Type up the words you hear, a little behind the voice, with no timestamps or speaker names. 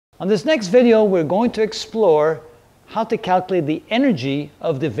On this next video, we're going to explore how to calculate the energy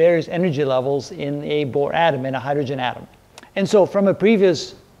of the various energy levels in a Bohr atom, in a hydrogen atom. And so from a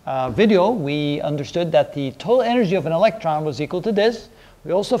previous video, we understood that the total energy of an electron was equal to this.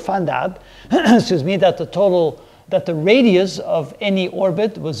 We also found out, excuse me, that the radius of any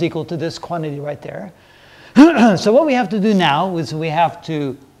orbit was equal to this quantity right there. So what we have to do now is we have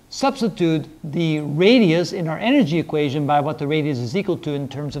to substitute the radius in our energy equation by what the radius is equal to in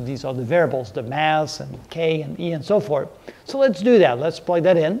terms of these other variables, the mass and K and E and so forth. So let's do that. Let's plug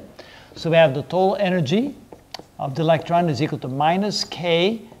that in. So we have the total energy of the electron is equal to minus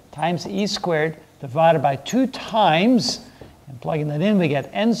K times E squared divided by 2 times, and plugging that in, we get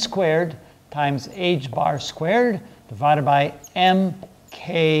N squared times H bar squared divided by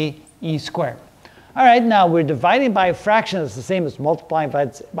MK E squared. All right, now we're dividing by a fraction that's the same as multiplying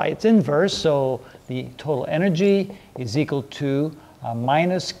by its inverse. So the total energy is equal to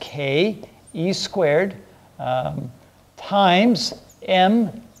minus K E squared times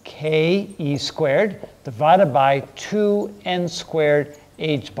MK E squared divided by 2N squared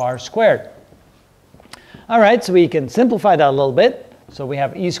H bar squared. All right, so we can simplify that a little bit. So we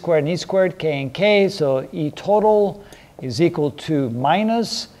have E squared and E squared, K and K. So E total is equal to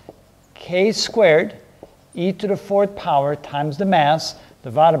minus K squared e to the 4th power times the mass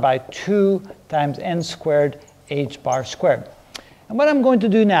divided by 2 times N squared H bar squared. And what I'm going to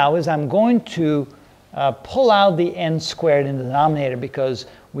do now is I'm going to pull out the N squared in the denominator because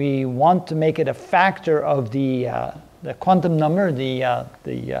we want to make it a factor of the quantum number, the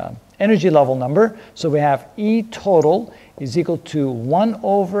energy level number. So we have E total is equal to 1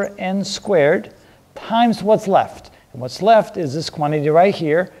 over N squared times what's left. And what's left is this quantity right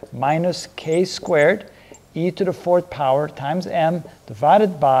here, minus K squared e to the 4th power times m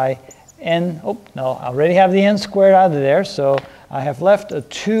divided by n. Oh, no, I already have the n squared out of there, so I have left a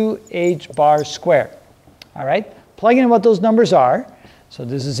 2h bar squared. All right, plug in what those numbers are. So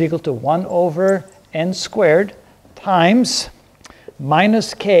this is equal to 1 over n squared times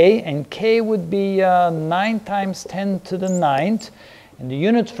minus k, and k would be 9 times 10 to the 9th. And the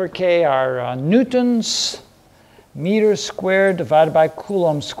units for k are newtons, meters squared divided by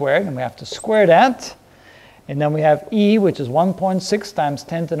coulomb squared, and we have to square that. And then we have E, which is 1.6 times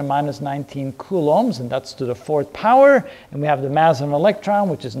 10 to the minus 19 coulombs, and that's to the 4th power. And we have the mass of an electron,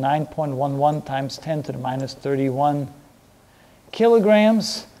 which is 9.11 times 10 to the minus 31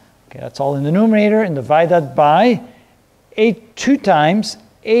 kilograms. Okay, that's all in the numerator, and divide that by 2 times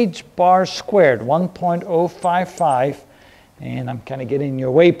h bar squared, 1.055, and I'm kind of getting in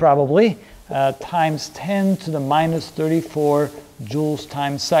your way probably. Times 10 to the minus 34 joules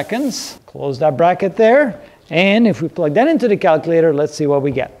times seconds. Close that bracket there. And if we plug that into the calculator, let's see what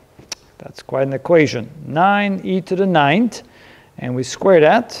we get. That's quite an equation. 9e to the 9th, and we square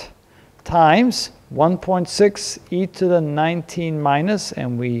that, times 1.6 e to the 19 minus,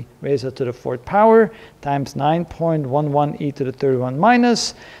 and we raise it to the 4th power, times 9.11 e to the 31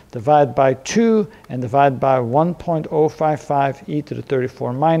 minus, divide by 2, and divide by 1.055 e to the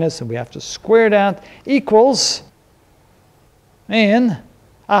 34 minus, and we have to square that, equals, and,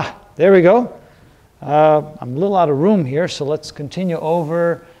 there we go. I'm a little out of room here, so let's continue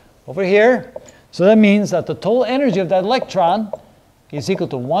over here. So that means that the total energy of that electron is equal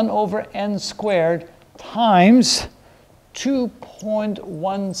to 1 over n squared times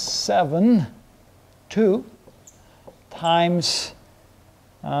 2.172 times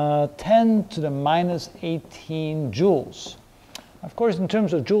 10 to the minus 18 joules. Of course, in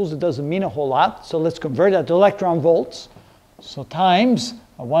terms of joules, it doesn't mean a whole lot, so let's convert that to electron volts. So times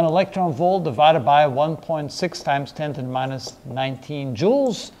 1 electron volt divided by 1.6 times 10 to the minus 19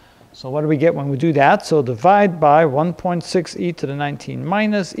 joules. So what do we get when we do that? So divide by 1.6 e to the 19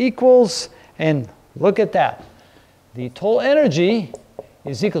 minus equals, and look at that. The total energy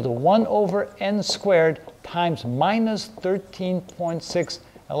is equal to 1 over n squared times minus 13.6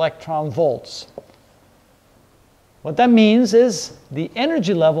 electron volts. What that means is the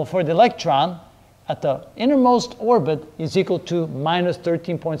energy level for the electron at the innermost orbit is equal to minus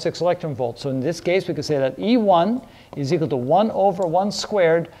 13.6 electron volts. So in this case, we could say that E1 is equal to 1 over 1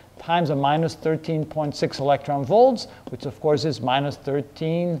 squared times a minus 13.6 electron volts, which of course is minus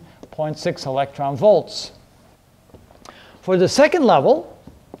 13.6 electron volts. For the second level,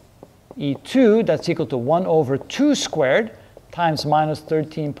 E2, that's equal to 1 over 2 squared times minus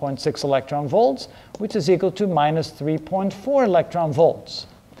 13.6 electron volts, which is equal to minus 3.4 electron volts.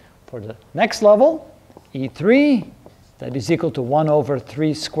 For the next level, E3, that is equal to 1 over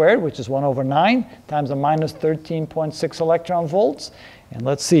 3 squared, which is 1 over 9, times a minus 13.6 electron volts. And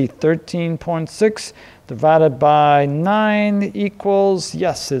let's see, 13.6 divided by 9 equals,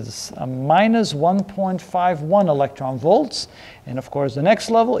 yes, it's a minus 1.51 electron volts. And of course, the next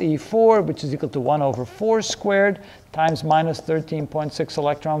level, E4, which is equal to 1 over 4 squared times minus 13.6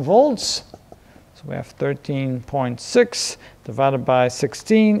 electron volts. So we have 13.6 divided by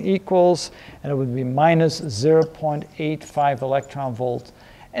 16 equals, and it would be minus 0.85 electron volts,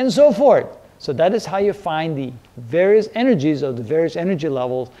 and so forth. So that is how you find the various energies of the various energy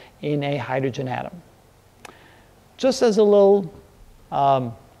levels in a hydrogen atom. Just as a little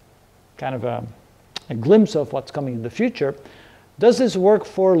kind of a glimpse of what's coming in the future, does this work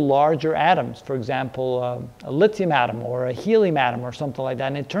for larger atoms? For example, a lithium atom or a helium atom or something like that.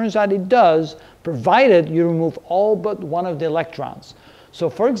 And it turns out it does, provided you remove all but one of the electrons. So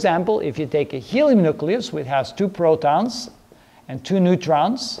for example, if you take a helium nucleus, which has 2 protons and 2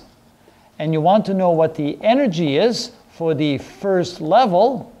 neutrons, and you want to know what the energy is for the first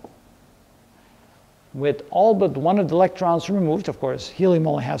level, with all but one of the electrons removed, of course, helium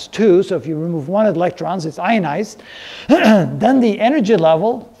only has 2, so if you remove one of the electrons, it's ionized, then the energy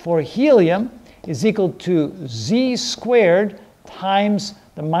level for helium is equal to Z squared times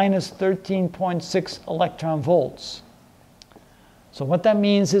the minus 13.6 electron volts. So what that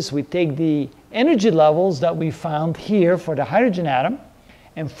means is we take the energy levels that we found here for the hydrogen atom,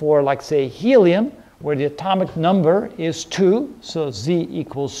 and for, like, say, helium, where the atomic number is 2, so Z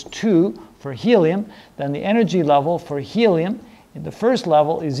equals 2 for helium, then the energy level for helium in the first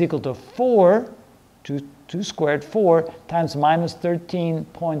level is equal to 2 squared, 4 times minus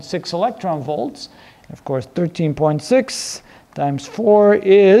 13.6 electron volts. And of course, 13.6 times 4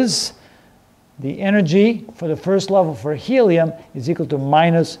 is the energy for the first level for helium is equal to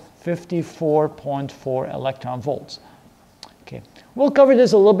minus 54.4 electron volts. Okay. We'll cover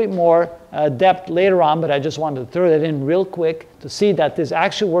this a little bit more depth later on, but I just wanted to throw that in real quick to see that this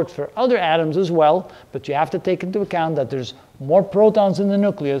actually works for other atoms as well, but you have to take into account that there's more protons in the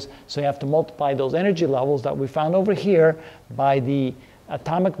nucleus, so you have to multiply those energy levels that we found over here by the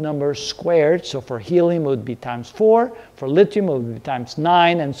atomic number squared. So for helium it would be times 4, for lithium it would be times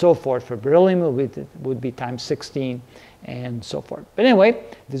 9, and so forth. For beryllium it would be times 16, and so forth. But anyway,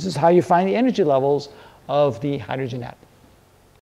 this is how you find the energy levels of the hydrogen atom.